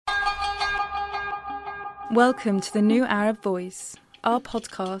Welcome to the New Arab Voice, our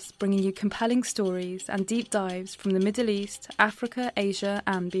podcast bringing you compelling stories and deep dives from the Middle East, Africa, Asia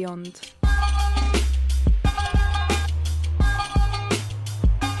and beyond.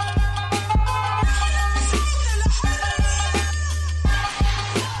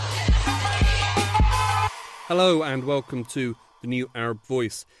 Hello and welcome to the New Arab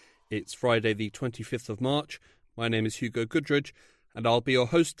Voice. It's Friday the 25th of March. My name is Hugo Goodridge and I'll be your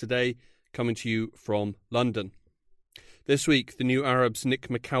host today, coming to you from London. This week, the New Arab's Nick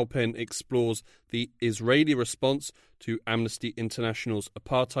McAlpin explores the Israeli response to Amnesty International's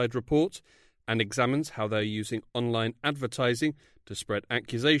apartheid report and examines how they're using online advertising to spread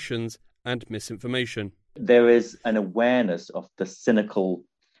accusations and misinformation. There is an awareness of the cynical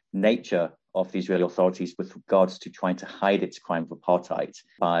nature of the Israeli authorities with regards to trying to hide its crime of apartheid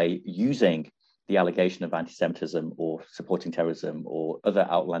by using the allegation of anti-Semitism or supporting terrorism or other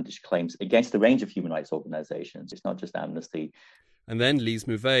outlandish claims against a range of human rights organizations. It's not just Amnesty. And then Lise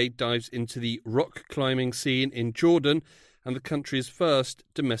Mouvet dives into the rock climbing scene in Jordan and the country's first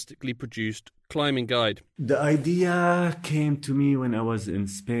domestically produced climbing guide. The idea came to me when I was in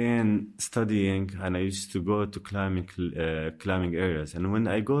Spain studying, and I used to go to climbing areas. And when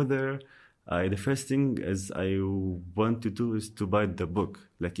I go there, the first thing is I want to do is to buy the book.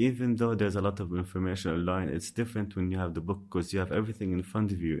 Like, even though there's a lot of information online, it's different when you have the book because you have everything in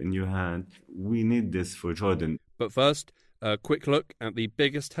front of you, in your hand. We need this for Jordan. But first, a quick look at the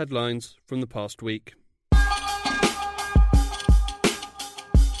biggest headlines from the past week.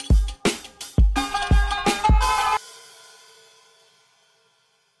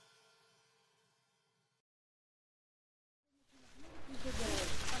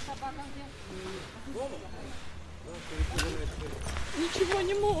 Ничего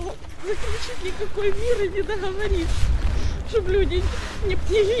не могут заключить никакой мир и не договориться, чтобы люди не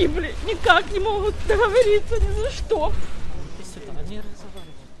гибли, никак не могут договориться ни за что.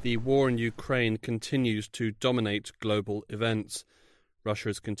 The war in Ukraine continues to dominate global events. Russia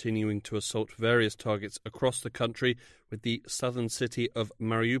is continuing to assault various targets across the country, with the southern city of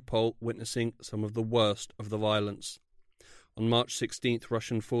Mariupol witnessing some of the worst of the violence. On March 16th,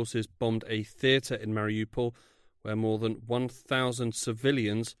 Russian forces bombed a theatre in Mariupol, where more than 1,000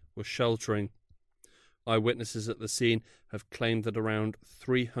 civilians were sheltering. Eyewitnesses at the scene have claimed that around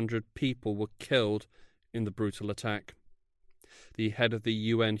 300 people were killed in the brutal attack. The head of the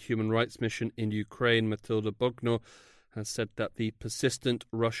UN Human Rights Mission in Ukraine, Matilda Bogno, has said that the persistent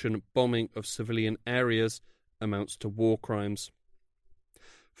Russian bombing of civilian areas amounts to war crimes.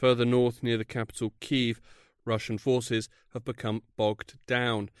 Further north, near the capital Kyiv, Russian forces have become bogged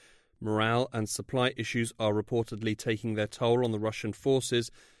down. Morale and supply issues are reportedly taking their toll on the Russian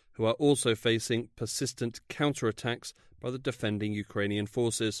forces, who are also facing persistent counterattacks by the defending Ukrainian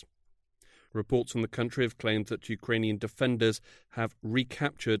forces. Reports from the country have claimed that Ukrainian defenders have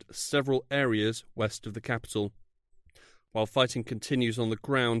recaptured several areas west of the capital. While fighting continues on the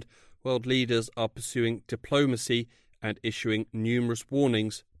ground, world leaders are pursuing diplomacy and issuing numerous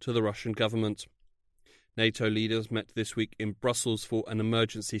warnings to the Russian government. NATO leaders met this week in Brussels for an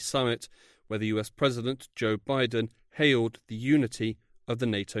emergency summit where the US President Joe Biden hailed the unity of the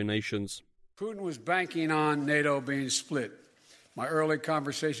NATO nations. Putin was banking on NATO being split. My early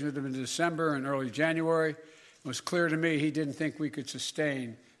conversation with him in December and early January was clear to me he didn't think we could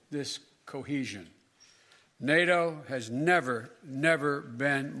sustain this cohesion. NATO has never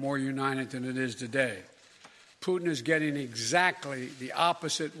been more united than it is today. Putin is getting exactly the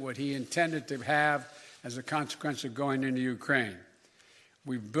opposite what he intended to have as a consequence of going into Ukraine.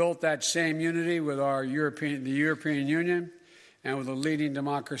 We've built that same unity with the European Union and with the leading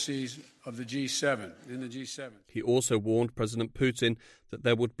democracies of the G7, in the G7. He also warned President Putin that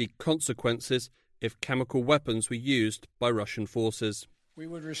there would be consequences if chemical weapons were used by Russian forces. We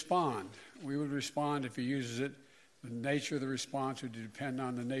would respond. We would respond if he uses it. The nature of the response would depend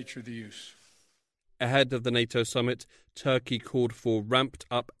on the nature of the use. Ahead of the NATO summit, Turkey called for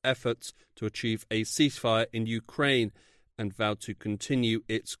ramped-up efforts to achieve a ceasefire in Ukraine and vowed to continue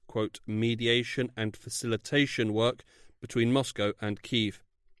its, quote, mediation and facilitation work between Moscow and Kyiv.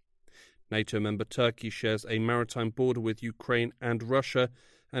 NATO member Turkey shares a maritime border with Ukraine and Russia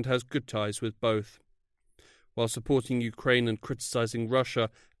and has good ties with both. While supporting Ukraine and criticizing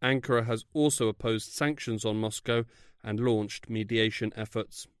Russia, Ankara has also opposed sanctions on Moscow and launched mediation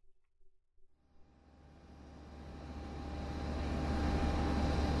efforts.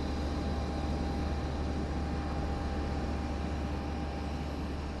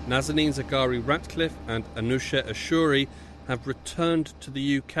 Nazanin Zaghari-Ratcliffe and Anousheh Ashouri have returned to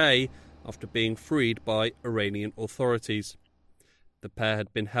the UK after being freed by Iranian authorities. The pair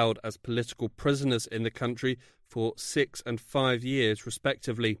had been held as political prisoners in the country for 6 and 5 years,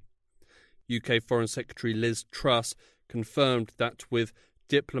 respectively. UK Foreign Secretary Liz Truss confirmed that with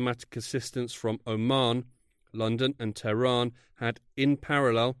diplomatic assistance from Oman, London and Tehran had, in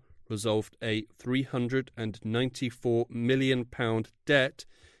parallel, resolved a £394 million debt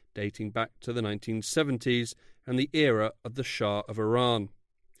dating back to the 1970s and the era of the Shah of Iran.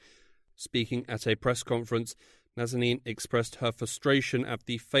 Speaking at a press conference, Nazanin expressed her frustration at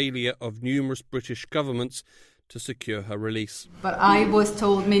the failure of numerous British governments to secure her release. But I was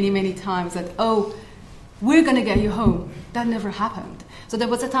told many, many times that, we're going to get you home. That never happened. So there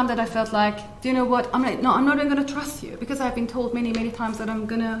was a time that I felt like, do you know what? I'm not even going to trust you because I've been told many, many times that I'm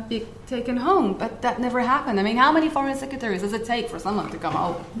going to be taken home. But that never happened. I mean, how many foreign secretaries does it take for someone to come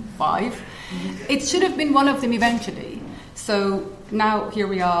home? 5. It should have been one of them eventually. So now here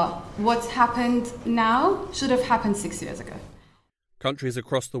we are. What's happened now should have happened 6 years ago. Countries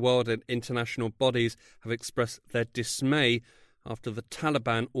across the world and international bodies have expressed their dismay after the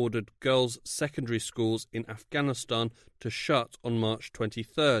Taliban ordered girls' secondary schools in Afghanistan to shut on March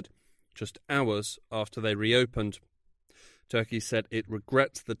 23rd, just hours after they reopened. Turkey said it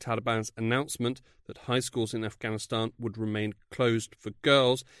regrets the Taliban's announcement that high schools in Afghanistan would remain closed for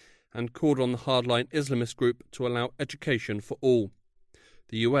girls and called on the hardline Islamist group to allow education for all.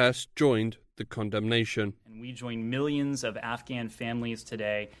 The US joined the condemnation. And we join millions of Afghan families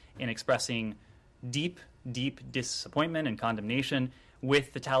today in expressing deep disappointment and condemnation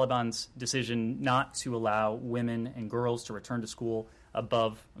with the Taliban's decision not to allow women and girls to return to school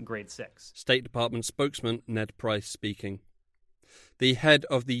above grade 6. State Department spokesman Ned Price speaking. The head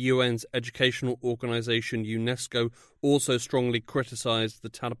of the UN's educational organisation UNESCO also strongly criticised the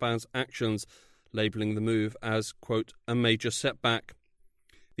Taliban's actions, labelling the move as, quote, a major setback.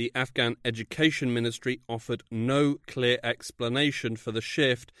 The Afghan Education Ministry offered no clear explanation for the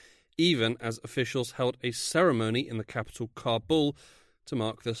shift, even as officials held a ceremony in the capital Kabul to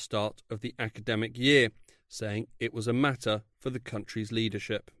mark the start of the academic year, saying it was a matter for the country's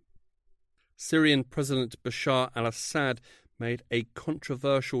leadership. Syrian President Bashar al-Assad made a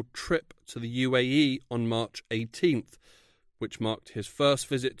controversial trip to the UAE on March 18th, which marked his first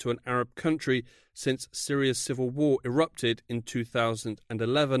visit to an Arab country since Syria's civil war erupted in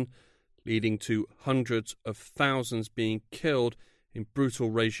 2011, leading to hundreds of thousands being killed in brutal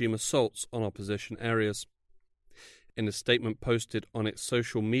regime assaults on opposition areas. In a statement posted on its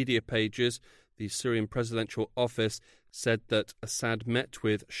social media pages, the Syrian presidential office said that Assad met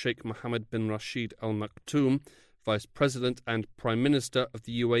with Sheikh Mohammed bin Rashid Al Maktoum, Vice President and Prime Minister of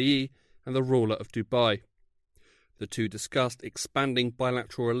the UAE, and the ruler of Dubai. The two discussed expanding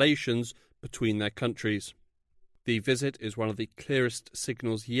bilateral relations between their countries. The visit is one of the clearest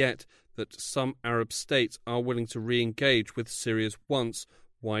signals yet that some Arab states are willing to re-engage with Syria's once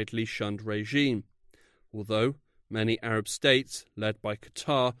widely shunned regime, although many Arab states, led by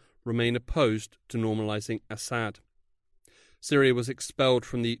Qatar, remain opposed to normalising Assad. Syria was expelled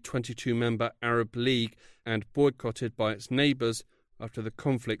from the 22-member Arab League and boycotted by its neighbours after the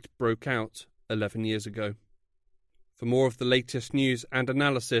conflict broke out 11 years ago. For more of the latest news and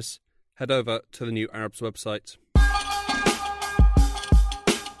analysis, head over to the New Arabs website.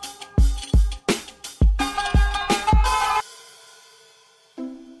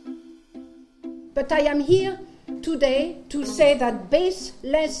 But I am here today to say that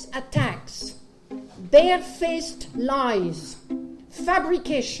baseless attacks, barefaced lies,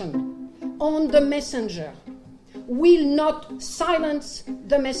 fabrication on the messenger will not silence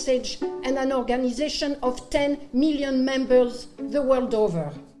the message and an organization of 10 million members the world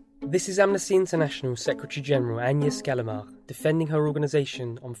over. This is Amnesty International Secretary-General Agnes Gallimard defending her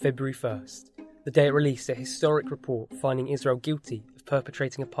organisation on February 1st, the day it released a historic report finding Israel guilty of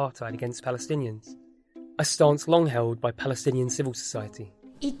perpetrating apartheid against Palestinians, a stance long held by Palestinian civil society.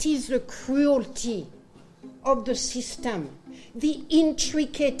 It is the cruelty of the system, the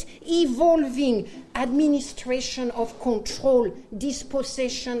intricate, evolving administration of control,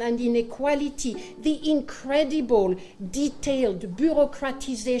 dispossession and inequality, the incredible, detailed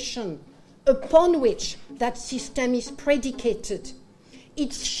bureaucratization upon which that system is predicated,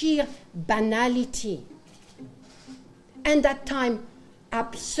 its sheer banality, and at times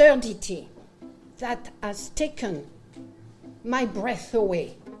absurdity that has taken my breath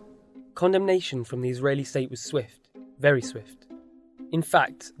away. Condemnation from the Israeli state was swift, very swift. In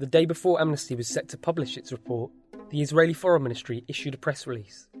fact, the day before Amnesty was set to publish its report, the Israeli Foreign Ministry issued a press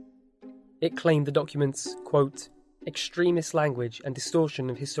release. It claimed the documents, quote, extremist language and distortion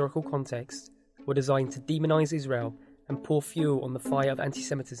of historical context were designed to demonise Israel and pour fuel on the fire of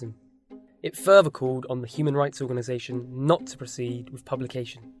anti-Semitism. It further called on the human rights organisation not to proceed with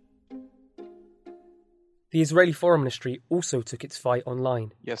publication. The Israeli Foreign Ministry also took its fight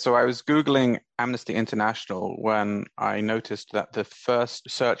online. Yeah, so I was Googling Amnesty International when I noticed that the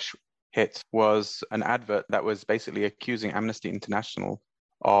first search hit was an advert that was basically accusing Amnesty International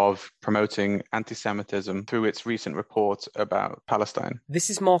of promoting anti-Semitism through its recent report about Palestine. This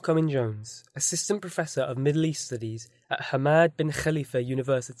is Mark Owen-Jones, Assistant Professor of Middle East Studies at Hamad bin Khalifa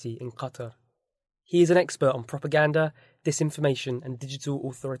University in Qatar. He is an expert on propaganda, disinformation and digital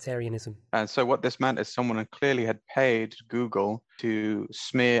authoritarianism. And so what this meant is someone clearly had paid Google to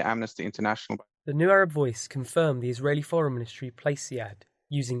smear Amnesty International. The New Arab Voice confirmed the Israeli Foreign Ministry placed the ad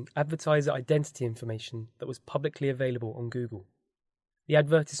using advertiser identity information that was publicly available on Google. The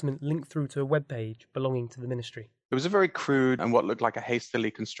advertisement linked through to a web page belonging to the ministry. It was a very crude and what looked like a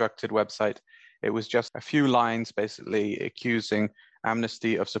hastily constructed website. It was just a few lines basically accusing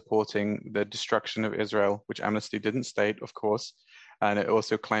Amnesty of supporting the destruction of Israel, which Amnesty didn't state, of course. And it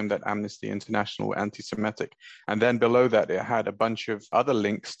also claimed that Amnesty International were anti-Semitic. And then below that, it had a bunch of other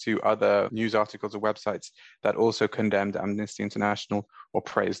links to other news articles or websites that also condemned Amnesty International or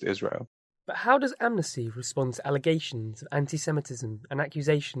praised Israel. But how does Amnesty respond to allegations of anti-Semitism and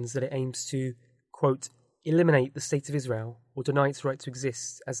accusations that it aims to, quote, eliminate the state of Israel or deny its right to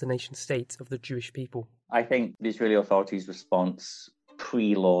exist as the nation state of the Jewish people? I think the Israeli authorities' response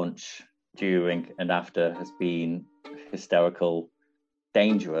pre-launch, during and after has been hysterical,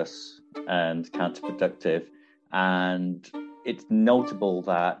 dangerous and counterproductive. And it's notable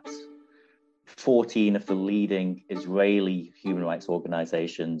that 14 of the leading Israeli human rights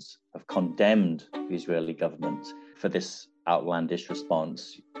organizations have condemned the Israeli government for this outlandish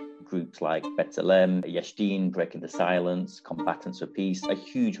response. Groups like B'Tselem, Yesh Din, Breaking the Silence, Combatants for Peace, a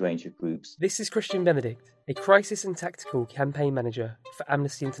huge range of groups. This is Christian Benedict, a crisis and tactical campaign manager for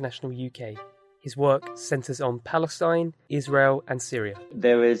Amnesty International UK. His work centres on Palestine, Israel and Syria.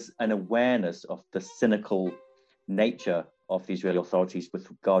 There is an awareness of the cynical nature of the Israeli authorities with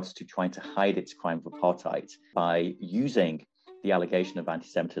regards to trying to hide its crime of apartheid by using the allegation of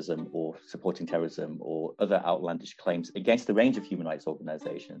anti-Semitism or supporting terrorism or other outlandish claims against a range of human rights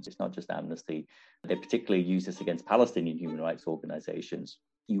organizations. It's not just Amnesty. They particularly use this against Palestinian human rights organizations.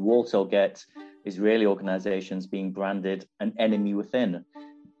 You also get Israeli organizations being branded an enemy within.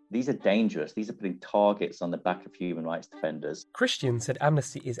 These are dangerous. These are putting targets on the back of human rights defenders. Christian said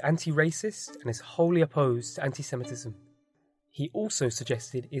Amnesty is anti-racist and is wholly opposed to anti-Semitism. He also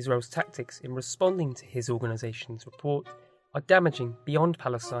suggested Israel's tactics in responding to his organization's report are damaging beyond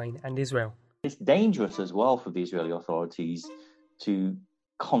Palestine and Israel. It's dangerous as well for the Israeli authorities to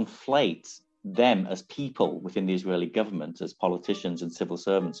conflate them as people within the Israeli government, as politicians and civil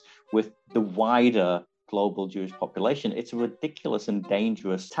servants, with the wider global Jewish population. It's a ridiculous and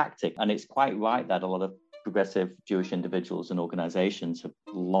dangerous tactic. And it's quite right that a lot of progressive Jewish individuals and organizations have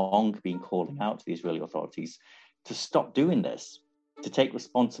long been calling out to the Israeli authorities to stop doing this, to take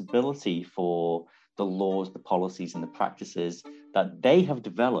responsibility for the laws, the policies and the practices that they have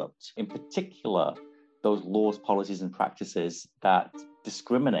developed, in particular, those laws, policies and practices that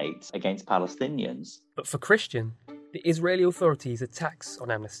discriminate against Palestinians. But for Christian, the Israeli authorities' attacks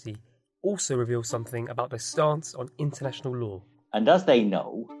on Amnesty also reveal something about their stance on international law. And as they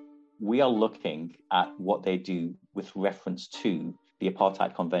know, we are looking at what they do with reference to the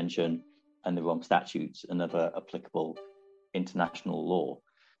Apartheid Convention and the Rome Statutes and other applicable international law.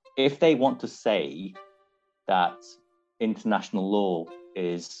 If they want to say that international law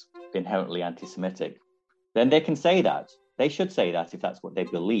is inherently anti-Semitic, then they can say that. They should say that if that's what they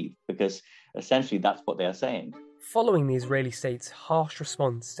believe, because essentially that's what they are saying. Following the Israeli state's harsh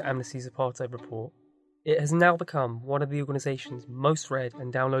response to Amnesty's apartheid report, it has now become one of the organisation's most read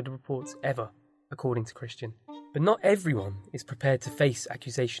and downloaded reports ever, according to Christian. But not everyone is prepared to face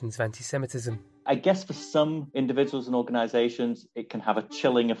accusations of anti-Semitism. I guess for some individuals and organisations, it can have a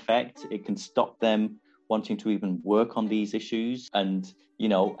chilling effect. It can stop them wanting to even work on these issues. And, you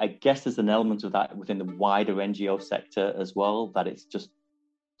know, I guess there's an element of that within the wider NGO sector as well, that it's just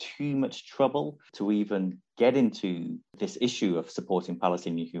too much trouble to even get into this issue of supporting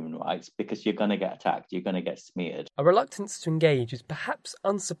Palestinian human rights, because you're going to get attacked, you're going to get smeared. A reluctance to engage is perhaps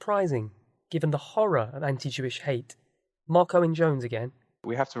unsurprising, given the horror of anti-Jewish hate. Mark Owen-Jones again.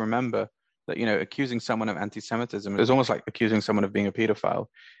 We have to remember that, you know, accusing someone of anti-Semitism is almost like accusing someone of being a paedophile.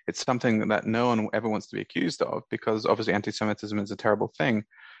 It's something that no one ever wants to be accused of, because obviously anti-Semitism is a terrible thing.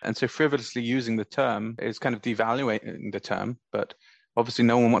 And so frivolously using the term is kind of devaluing the term, but obviously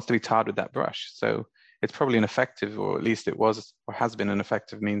no one wants to be tarred with that brush. So it's probably an effective, or at least it was or has been an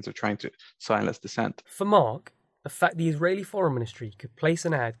effective means of trying to silence dissent. For Mark, The fact the Israeli Foreign Ministry could place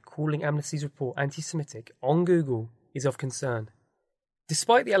an ad calling Amnesty's report anti-Semitic on Google is of concern.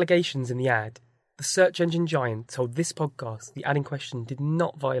 Despite the allegations in the ad, the search engine giant told this podcast the ad in question did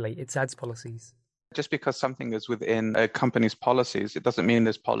not violate its ads policies. Just because something is within a company's policies, it doesn't mean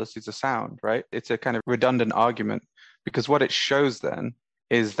those policies are sound, right? It's a kind of redundant argument, because what it shows then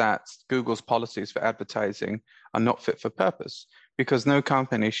is that Google's policies for advertising are not fit for purpose, because no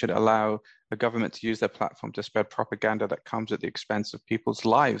company should allow a government to use their platform to spread propaganda that comes at the expense of people's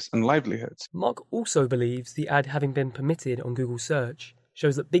lives and livelihoods. Mark also believes the ad having been permitted on Google search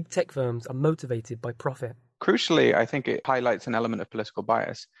shows that big tech firms are motivated by profit. Crucially, I think it highlights an element of political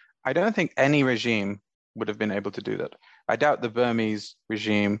bias. I don't think any regime would have been able to do that. I doubt the Burmese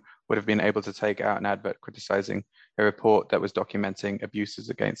regime would have been able to take out an advert criticizing a report that was documenting abuses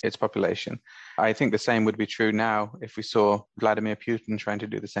against its population. I think the same would be true now if we saw Vladimir Putin trying to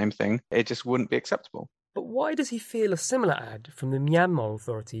do the same thing. It just wouldn't be acceptable. But why does he feel a similar ad from the Myanmar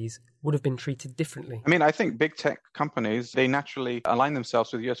authorities would have been treated differently? I mean, I think big tech companies, they naturally align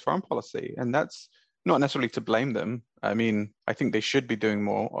themselves with US foreign policy, and that's not necessarily to blame them. I mean, I think they should be doing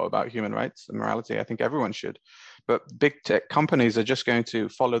more about human rights and morality. I think everyone should. But big tech companies are just going to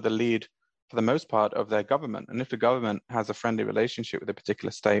follow the lead, for the most part, of their government. And if the government has a friendly relationship with a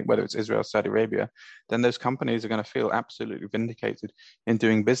particular state, whether it's Israel or Saudi Arabia, then those companies are going to feel absolutely vindicated in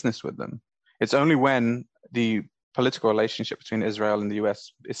doing business with them. It's only when the political relationship between Israel and the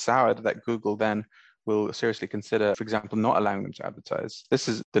US is soured that Google then will seriously consider, for example, not allowing them to advertise. This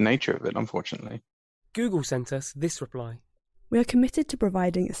is the nature of it, unfortunately. Google sent us this reply. We are committed to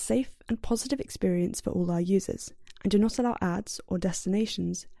providing a safe and positive experience for all our users, and do not allow ads or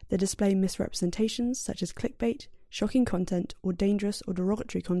destinations that display misrepresentations such as clickbait, shocking content, or dangerous or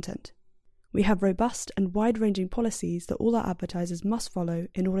derogatory content. We have robust and wide-ranging policies that all our advertisers must follow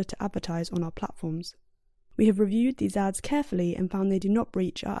in order to advertise on our platforms. We have reviewed these ads carefully and found they do not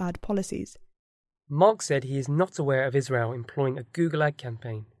breach our ad policies. Mark said he is not aware of Israel employing a Google ad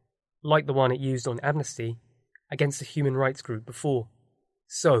campaign, like the one it used on Amnesty, against a human rights group before.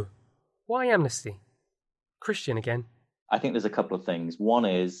 So, why Amnesty? Christian again. I think there's a couple of things. One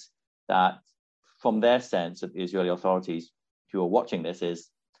is that from their sense of the Israeli authorities who are watching this is,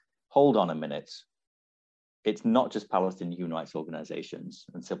 hold on a minute. It's not just Palestinian human rights organizations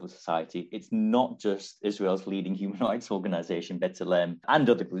and civil society. It's not just Israel's leading human rights organization, B'Tselem, and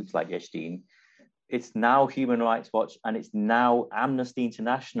other groups like Yesh Din. It's now Human Rights Watch and it's now Amnesty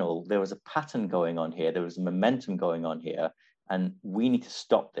International. There was a pattern going on here. There was a momentum going on here. And we need to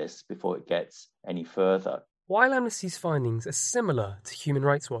stop this before it gets any further. While Amnesty's findings are similar to Human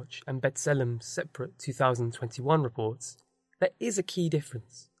Rights Watch and B'Tselem's separate 2021 reports, there is a key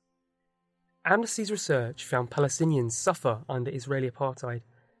difference. Amnesty's research found Palestinians suffer under Israeli apartheid,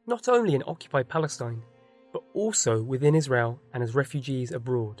 not only in occupied Palestine, but also within Israel and as refugees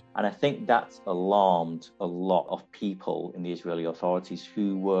abroad. And I think that's alarmed a lot of people in the Israeli authorities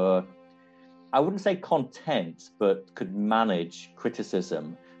who were, I wouldn't say content, but could manage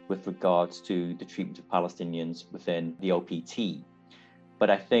criticism with regards to the treatment of Palestinians within the OPT. But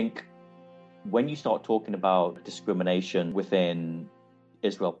I think when you start talking about discrimination within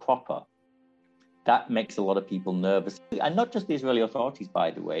Israel proper, that makes a lot of people nervous. And not just the Israeli authorities,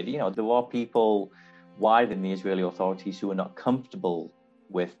 by the way. You know, there are people wider in the Israeli authorities who are not comfortable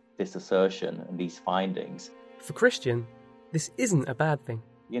with this assertion and these findings. For Christian, this isn't a bad thing.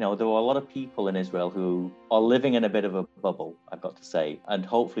 You know, there are a lot of people in Israel who are living in a bit of a bubble, I've got to say. And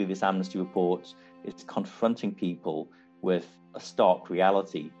hopefully this Amnesty report is confronting people with a stark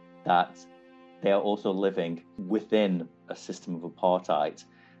reality that they are also living within a system of apartheid.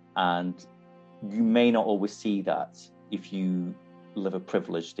 And you may not always see that if you live a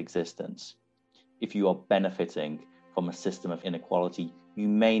privileged existence. If you are benefiting from a system of inequality, you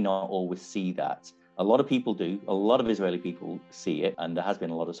may not always see that. A lot of people do. A lot of Israeli people see it, and there has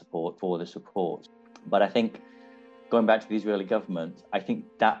been a lot of support for this report. But I think, going back to the Israeli government, I think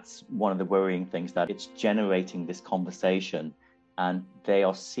that's one of the worrying things, that it's generating this conversation, and they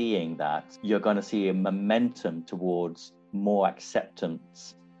are seeing that you're going to see a momentum towards more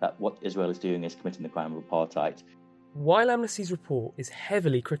acceptance that what Israel is doing is committing the crime of apartheid. While Amnesty's report is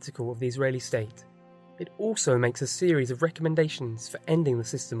heavily critical of the Israeli state, it also makes a series of recommendations for ending the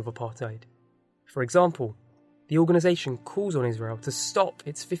system of apartheid. For example, the organisation calls on Israel to stop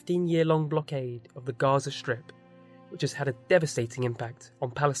its 15-year-long blockade of the Gaza Strip, which has had a devastating impact on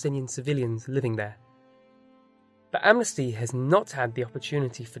Palestinian civilians living there. But Amnesty has not had the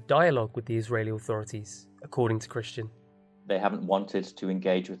opportunity for dialogue with the Israeli authorities, according to Christian. They haven't wanted to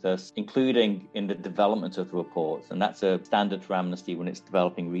engage with us, including in the development of the reports. And that's a standard for Amnesty when it's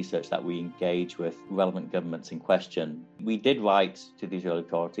developing research, that we engage with relevant governments in question. We did write to the Israeli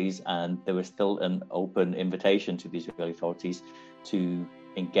authorities, and there was still an open invitation to the Israeli authorities to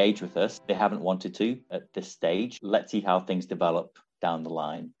engage with us. They haven't wanted to at this stage. Let's see how things develop down the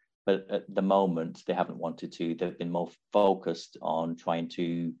line. But at the moment, they haven't wanted to. They've been more focused on trying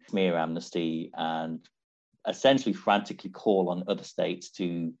to smear Amnesty and essentially frantically call on other states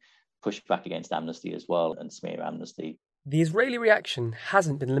to push back against Amnesty as well and smear Amnesty. The Israeli reaction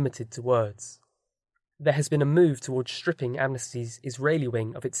hasn't been limited to words. There has been a move towards stripping Amnesty's Israeli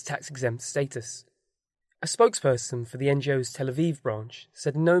wing of its tax-exempt status. A spokesperson for the NGO's Tel Aviv branch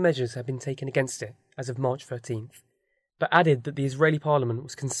said no measures have been taken against it as of March 13th, but added that the Israeli parliament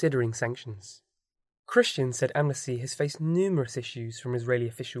was considering sanctions. Christian said Amnesty has faced numerous issues from Israeli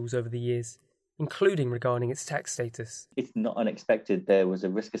officials over the years, including regarding its tax status. It's not unexpected. There was a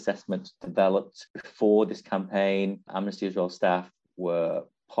risk assessment developed before this campaign. Amnesty Israel staff were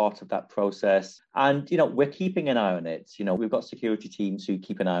part of that process. And, we're keeping an eye on it. We've got security teams who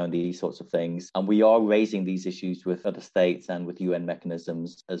keep an eye on these sorts of things. And we are raising these issues with other states and with UN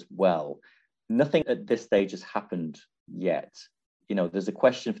mechanisms as well. Nothing at this stage has happened yet. There's a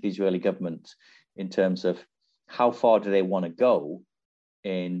question for the Israeli government in terms of how far do they want to go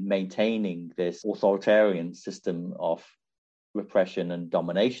in maintaining this authoritarian system of repression and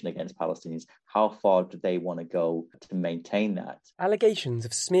domination against Palestinians. How far do they want to go to maintain that? Allegations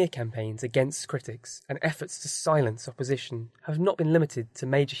of smear campaigns against critics and efforts to silence opposition have not been limited to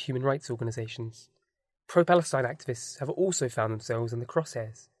major human rights organisations. Pro-Palestine activists have also found themselves in the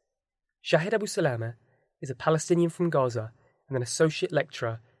crosshairs. Shahid Abu Salama is a Palestinian from Gaza and an associate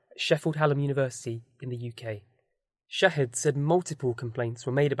lecturer at Sheffield Hallam University in the UK. Shahid said multiple complaints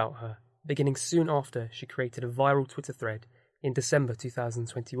were made about her, beginning soon after she created a viral Twitter thread in December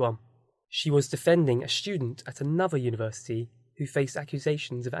 2021. She was defending a student at another university who faced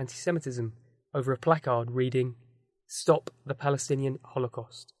accusations of anti-Semitism over a placard reading, "Stop the Palestinian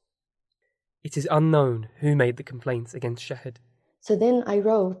Holocaust." It is unknown who made the complaints against Shahid. So then I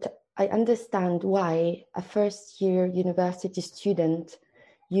wrote, I understand why a first-year university student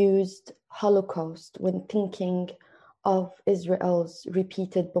used Holocaust when thinking of Israel's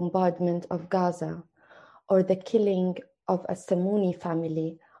repeated bombardment of Gaza, or the killing of a Samuni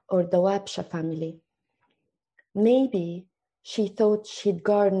family or the Wabsha family. Maybe she thought she'd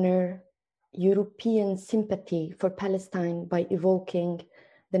garner European sympathy for Palestine by evoking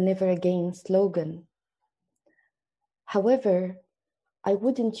the Never Again slogan. However, I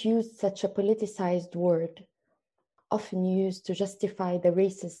wouldn't use such a politicized word, often used to justify the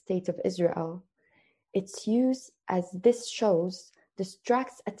racist state of Israel. Its use, as this shows,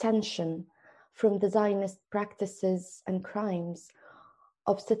 distracts attention from the Zionist practices and crimes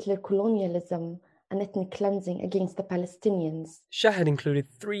of settler colonialism and ethnic cleansing against the Palestinians. Shahid included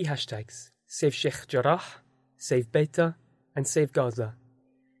 3 hashtags, Save Sheikh Jarrah, Save Beta, and Save Gaza,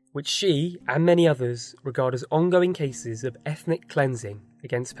 which she and many others regard as ongoing cases of ethnic cleansing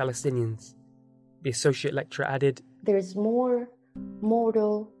against Palestinians. The associate lecturer added, There is more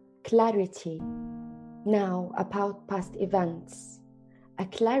moral clarity now about past events, a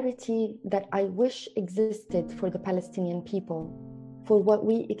clarity that I wish existed for the Palestinian people, for what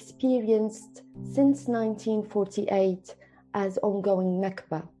we experienced since 1948 as ongoing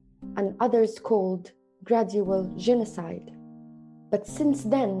Nakba, and others called gradual genocide. But since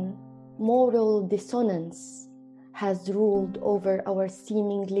then, moral dissonance has ruled over our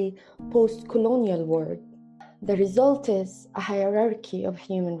seemingly post-colonial world. The result is a hierarchy of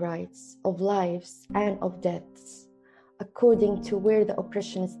human rights, of lives and of deaths, according to where the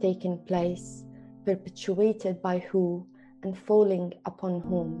oppression is taking place, perpetuated by who, and falling upon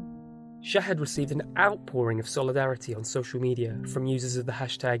whom. Shahid received an outpouring of solidarity on social media from users of the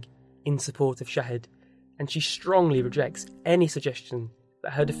hashtag in support of Shahid, and she strongly rejects any suggestion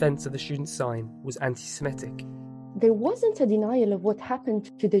that her defence of the student's sign was anti-Semitic. There wasn't a denial of what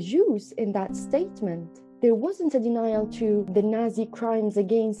happened to the Jews in that statement. There wasn't a denial to the Nazi crimes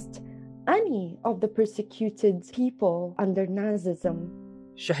against any of the persecuted people under Nazism.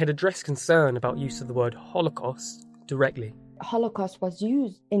 Shahid addressed concern about use of the word Holocaust directly. Holocaust was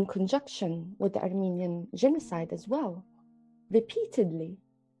used in conjunction with the Armenian genocide as well, repeatedly.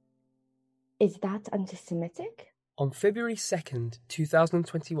 Is that anti-Semitic? On February 2nd,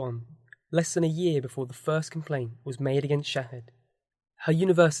 2021, less than a year before the first complaint was made against Shahid, her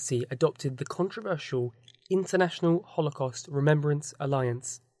university adopted the controversial International Holocaust Remembrance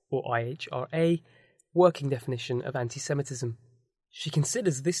Alliance, or IHRA, working definition of anti-Semitism. She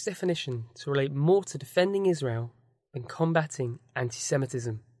considers this definition to relate more to defending Israel and combating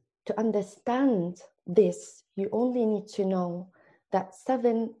anti-Semitism. To understand this, you only need to know that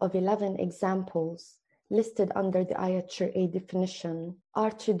 7 of 11 examples listed under the Ayat Shari'a definition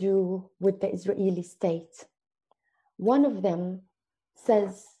are to do with the Israeli state. One of them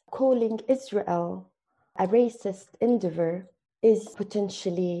says calling Israel a racist endeavor is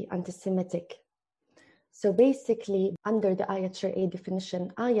potentially anti-Semitic. So basically, under the Ayat Shari'a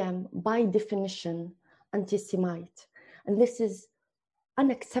definition, I am by definition anti-Semite. And this is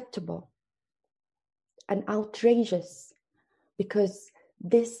unacceptable and outrageous, because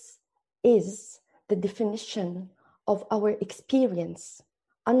this is the definition of our experience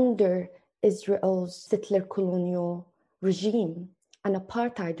under Israel's settler colonial regime, an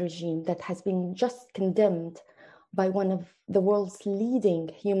apartheid regime that has been just condemned by one of the world's leading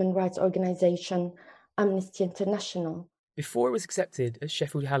human rights organization, Amnesty International. Before it was accepted at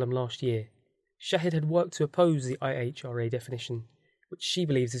Sheffield Hallam last year, Shahid had worked to oppose the IHRA definition, which she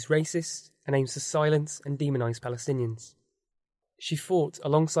believes is racist and aims to silence and demonise Palestinians. She fought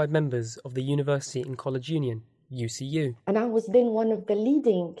alongside members of the University and College Union, UCU. And I was then one of the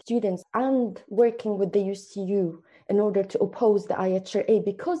leading students and working with the UCU in order to oppose the Ayat Shari'a,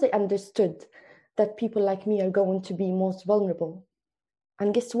 because I understood that people like me are going to be most vulnerable.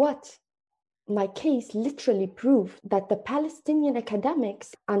 And guess what? My case literally proved that the Palestinian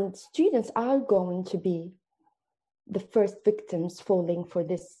academics and students are going to be the first victims falling for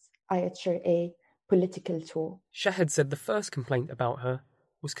this Ayat Shari'a political tool. Shahid said the first complaint about her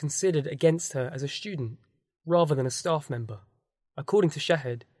was considered against her as a student rather than a staff member. According to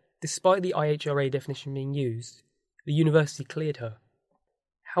Shahid, despite the IHRA definition being used, the university cleared her.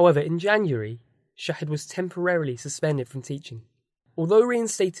 However, in January, Shahid was temporarily suspended from teaching. Although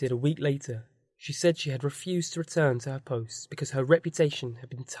reinstated a week later, she said she had refused to return to her post because her reputation had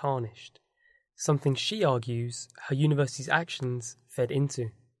been tarnished, something she argues her university's actions fed into.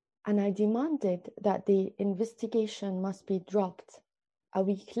 And I demanded that the investigation must be dropped. A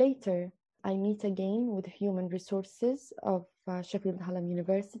week later, I meet again with Human Resources of Sheffield Hallam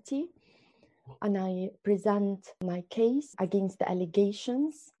University, and I present my case against the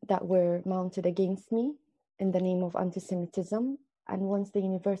allegations that were mounted against me in the name of anti-Semitism. And once the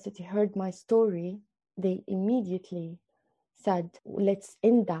university heard my story, they immediately said, let's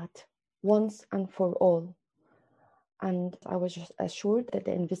end that once and for all. And I was just assured that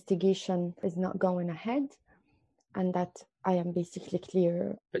the investigation is not going ahead and that I am basically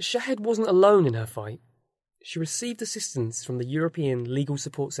clear. But Shahid wasn't alone in her fight. She received assistance from the European Legal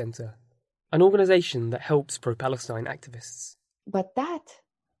Support Centre, an organisation that helps pro-Palestine activists. But that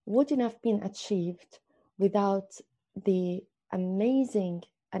wouldn't have been achieved without the amazing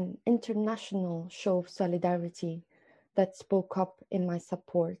and international show of solidarity that spoke up in my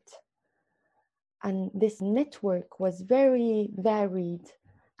support. And this network was very varied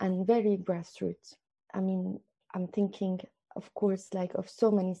and very grassroots. I mean, I'm thinking, of course, like of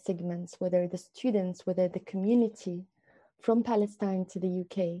so many segments, whether the students, whether the community from Palestine to the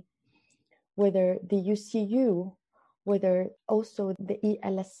UK, whether the UCU, whether also the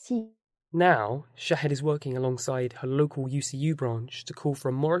ELSC. Now, Shahid is working alongside her local UCU branch to call for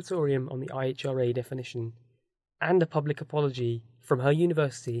a moratorium on the IHRA definition and a public apology from her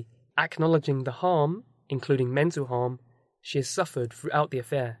university acknowledging the harm, including mental harm, she has suffered throughout the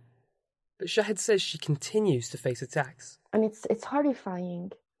affair. But Shahid says she continues to face attacks. And it's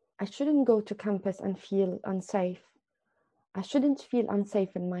horrifying. I shouldn't go to campus and feel unsafe. I shouldn't feel unsafe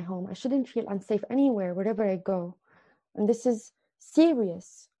in my home. I shouldn't feel unsafe anywhere, wherever I go. And this is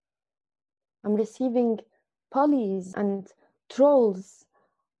serious. I'm receiving bullies and trolls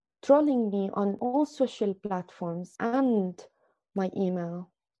trolling me on all social platforms and my email,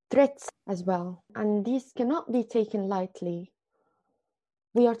 threats as well. And these cannot be taken lightly.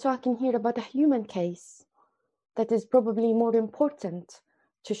 We are talking here about a human case that is probably more important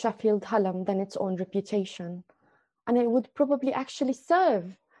to Sheffield Hallam than its own reputation. And it would probably actually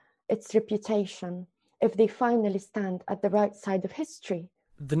serve its reputation if they finally stand at the right side of history.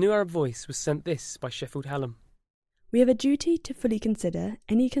 The New Arab Voice was sent this by Sheffield Hallam. We have a duty to fully consider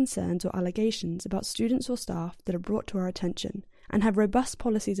any concerns or allegations about students or staff that are brought to our attention and have robust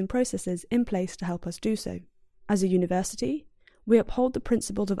policies and processes in place to help us do so. As a university, we uphold the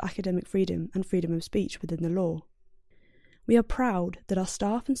principles of academic freedom and freedom of speech within the law. We are proud that our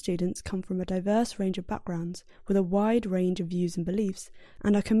staff and students come from a diverse range of backgrounds with a wide range of views and beliefs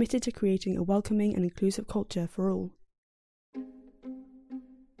and are committed to creating a welcoming and inclusive culture for all.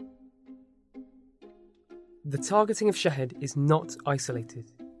 The targeting of Shahid is not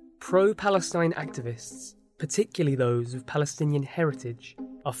isolated. Pro-Palestine activists, particularly those with Palestinian heritage,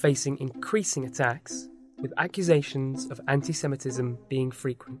 are facing increasing attacks with accusations of anti-Semitism being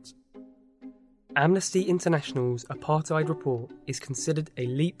frequent. Amnesty International's apartheid report is considered a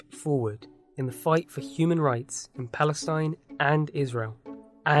leap forward in the fight for human rights in Palestine and Israel,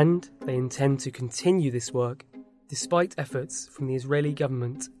 and they intend to continue this work despite efforts from the Israeli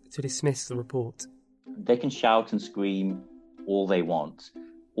government to dismiss the report. They can shout and scream all they want.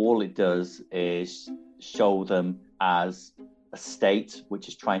 All it does is show them as a state which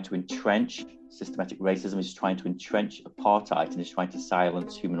is trying to entrench systematic racism, is trying to entrench apartheid, and is trying to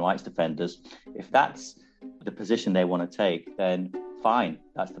silence human rights defenders. If that's the position they want to take, then fine,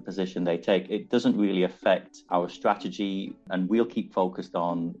 that's the position they take. It doesn't really affect our strategy, and we'll keep focused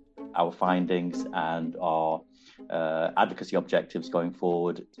on our findings and our advocacy objectives going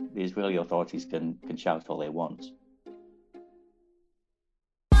forward. The Israeli authorities can shout all they want.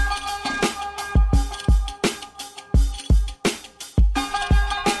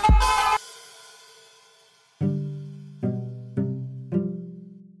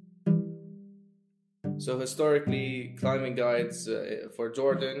 So historically, climbing guides for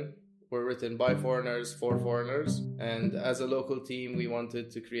Jordan were written by foreigners for foreigners, and as a local team we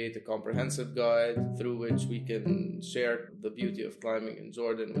wanted to create a comprehensive guide through which we can share the beauty of climbing in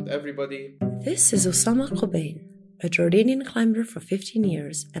Jordan with everybody. This is Osama Qubain, a Jordanian climber for 15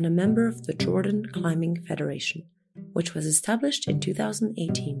 years and a member of the Jordan Climbing Federation, which was established in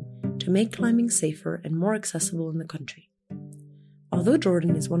 2018 to make climbing safer and more accessible in the country. Although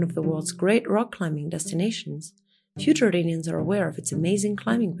Jordan is one of the world's great rock climbing destinations, few Jordanians are aware of its amazing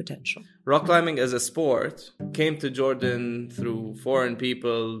climbing potential. Rock climbing as a sport came to Jordan through foreign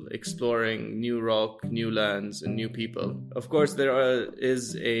people exploring new rock, new lands, and new people. Of course, there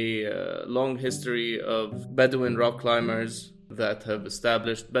is a long history of Bedouin rock climbers that have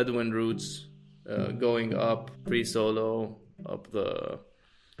established Bedouin routes going up pre-solo, up the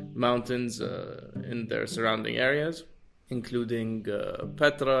mountains in their surrounding areas, including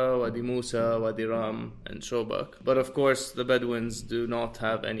Petra, Wadi Musa, Wadi Ram, and Shobak. But of course, the Bedouins do not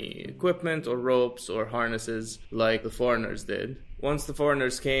have any equipment or ropes or harnesses like the foreigners did. Once the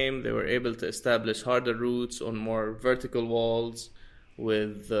foreigners came, they were able to establish harder routes on more vertical walls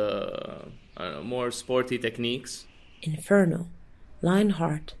with more sporty techniques. Inferno,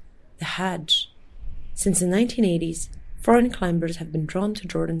 Lionheart, the Hajj. Since the 1980s, foreign climbers have been drawn to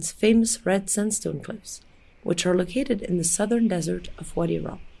Jordan's famous red sandstone cliffs, which are located in the southern desert of Wadi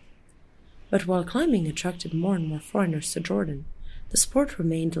Ram. But while climbing attracted more and more foreigners to Jordan, the sport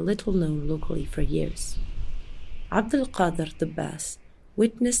remained little known locally for years. Abdul Qadir Dabbas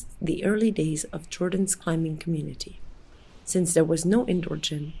witnessed the early days of Jordan's climbing community. Since there was no indoor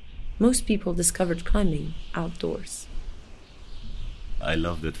gym, most people discovered climbing outdoors. I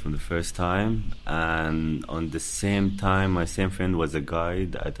loved it from the first time, and on the same time, my same friend was a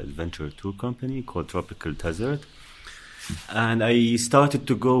guide at Adventure Tour Company called Tropical Desert, and I started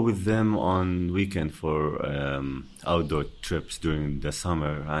to go with them on weekend for outdoor trips during the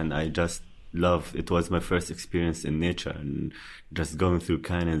summer, and I just loved it. Was my first experience in nature, and just going through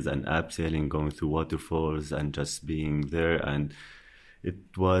canyons and abseiling, going through waterfalls, and just being there, and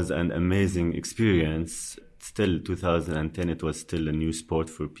it was an amazing experience. Still, 2010, it was still a new sport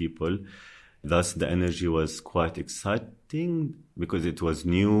for people. Thus, the energy was quite exciting because it was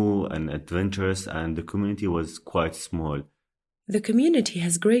new and adventurous, and the community was quite small. The community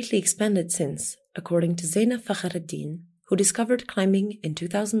has greatly expanded since, according to Zainab Fakhreddin, who discovered climbing in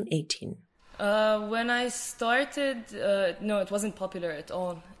 2018. When I started, no, it wasn't popular at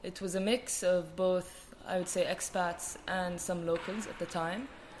all. It was a mix of both, I would say, expats and some locals at the time.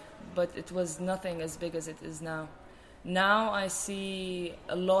 But it was nothing as big as it is now. Now I see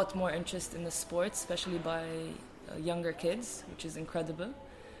a lot more interest in the sport, especially by younger kids, which is incredible.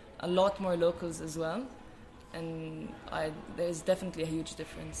 A lot more locals as well, and there's definitely a huge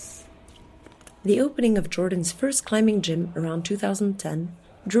difference. The opening of Jordan's first climbing gym around 2010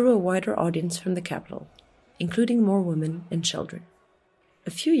 drew a wider audience from the capital, including more women and children. A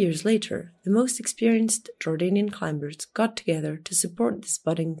few years later, the most experienced Jordanian climbers got together to support this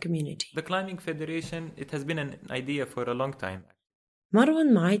budding community. The Climbing Federation, it has been an idea for a long time. Marwan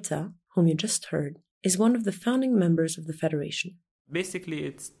Ma'ita, whom you just heard, is one of the founding members of the federation. Basically,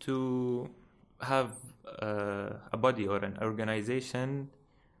 it's to have a body or an organization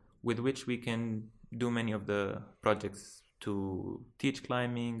with which we can do many of the projects to teach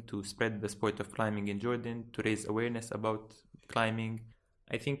climbing, to spread the sport of climbing in Jordan, to raise awareness about climbing.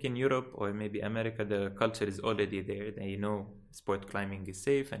 I think in Europe or maybe America, the culture is already there. They know sport climbing is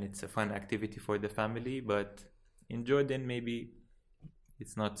safe and it's a fun activity for the family. But in Jordan, maybe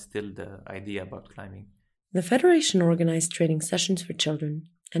it's not still the idea about climbing. The Federation organized training sessions for children,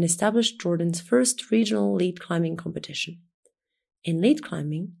 and established Jordan's first regional lead climbing competition. In lead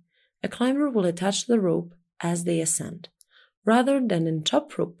climbing, a climber will attach the rope as they ascend, rather than in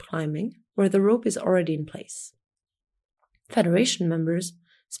top rope climbing, where the rope is already in place. Federation members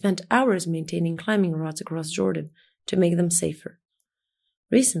spent hours maintaining climbing routes across Jordan to make them safer.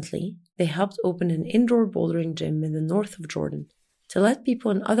 Recently, they helped open an indoor bouldering gym in the north of Jordan to let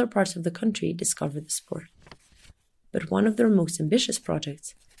people in other parts of the country discover the sport. But one of their most ambitious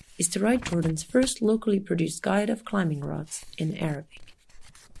projects is to write Jordan's first locally produced guide of climbing routes in Arabic.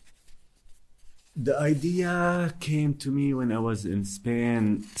 The idea came to me when I was in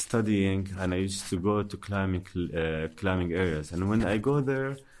Spain studying, and I used to go to climbing areas. And when I go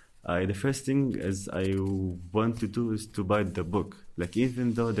there, the first thing is I want to do is to buy the book. Like,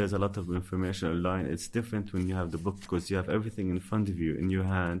 even though there's a lot of information online, it's different when you have the book because you have everything in front of you, in your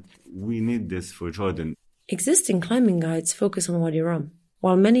hand. We need this for Jordan. Existing climbing guides focus on Wadi Rum,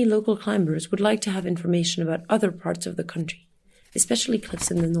 while many local climbers would like to have information about other parts of the country, especially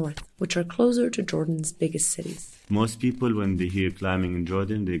cliffs in the north, which are closer to Jordan's biggest cities. Most people, when they hear climbing in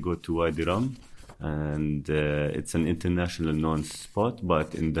Jordan, they go to Wadi Rum, and it's an international known spot,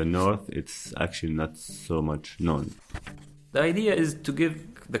 but in the north, it's actually not so much known. The idea is to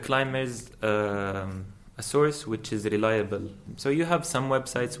give the climbers a source which is reliable. So you have some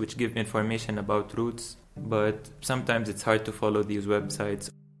websites which give information about routes, but sometimes it's hard to follow these websites.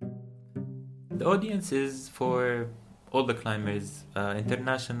 The audience is for all the climbers,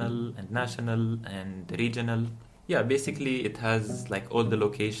 international and national and regional. Yeah, basically it has like all the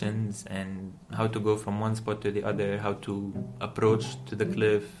locations and how to go from one spot to the other, how to approach to the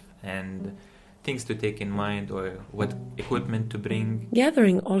cliff, and things to take in mind or what equipment to bring.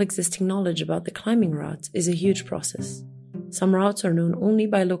 Gathering all existing knowledge about the climbing routes is a huge process. Some routes are known only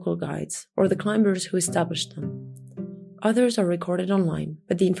by local guides or the climbers who established them. Others are recorded online,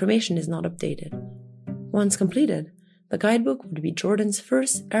 but the information is not updated. Once completed, the guidebook would be Jordan's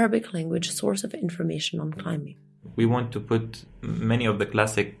first Arabic language source of information on climbing. We want to put many of the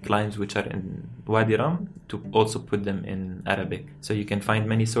classic climbs which are in Wadi Rum to also put them in Arabic. So you can find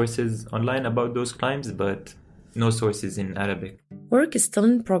many sources online about those climbs, but no sources in Arabic. Work is still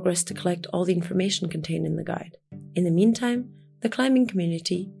in progress to collect all the information contained in the guide. In the meantime, the climbing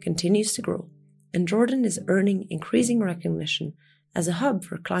community continues to grow, and Jordan is earning increasing recognition as a hub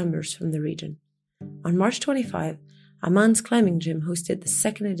for climbers from the region. On March 25, Amman's climbing gym hosted the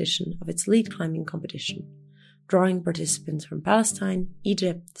second edition of its lead climbing competition, drawing participants from Palestine,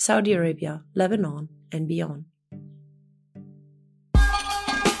 Egypt, Saudi Arabia, Lebanon, and beyond.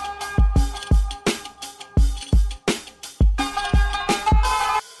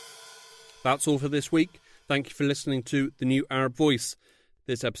 That's all for this week. Thank you for listening to The New Arab Voice.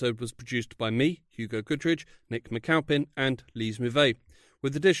 This episode was produced by me, Hugo Goodridge, Nick McAlpin, and Lise Mouvet,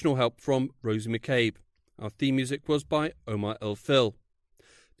 with additional help from Rosie McCabe. Our theme music was by Omar El Phil.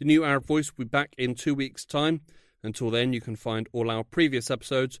 The New Arab Voice will be back in 2 weeks' time. Until then, you can find all our previous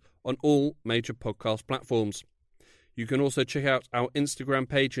episodes on all major podcast platforms. You can also check out our Instagram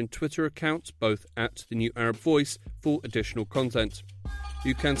page and Twitter accounts, both at The New Arab Voice, for additional content.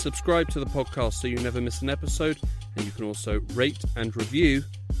 You can subscribe to the podcast so you never miss an episode, and you can also rate and review,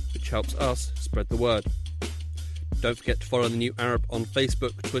 which helps us spread the word. Don't forget to follow The New Arab on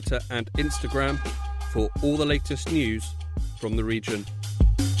Facebook, Twitter and Instagram for all the latest news from the region.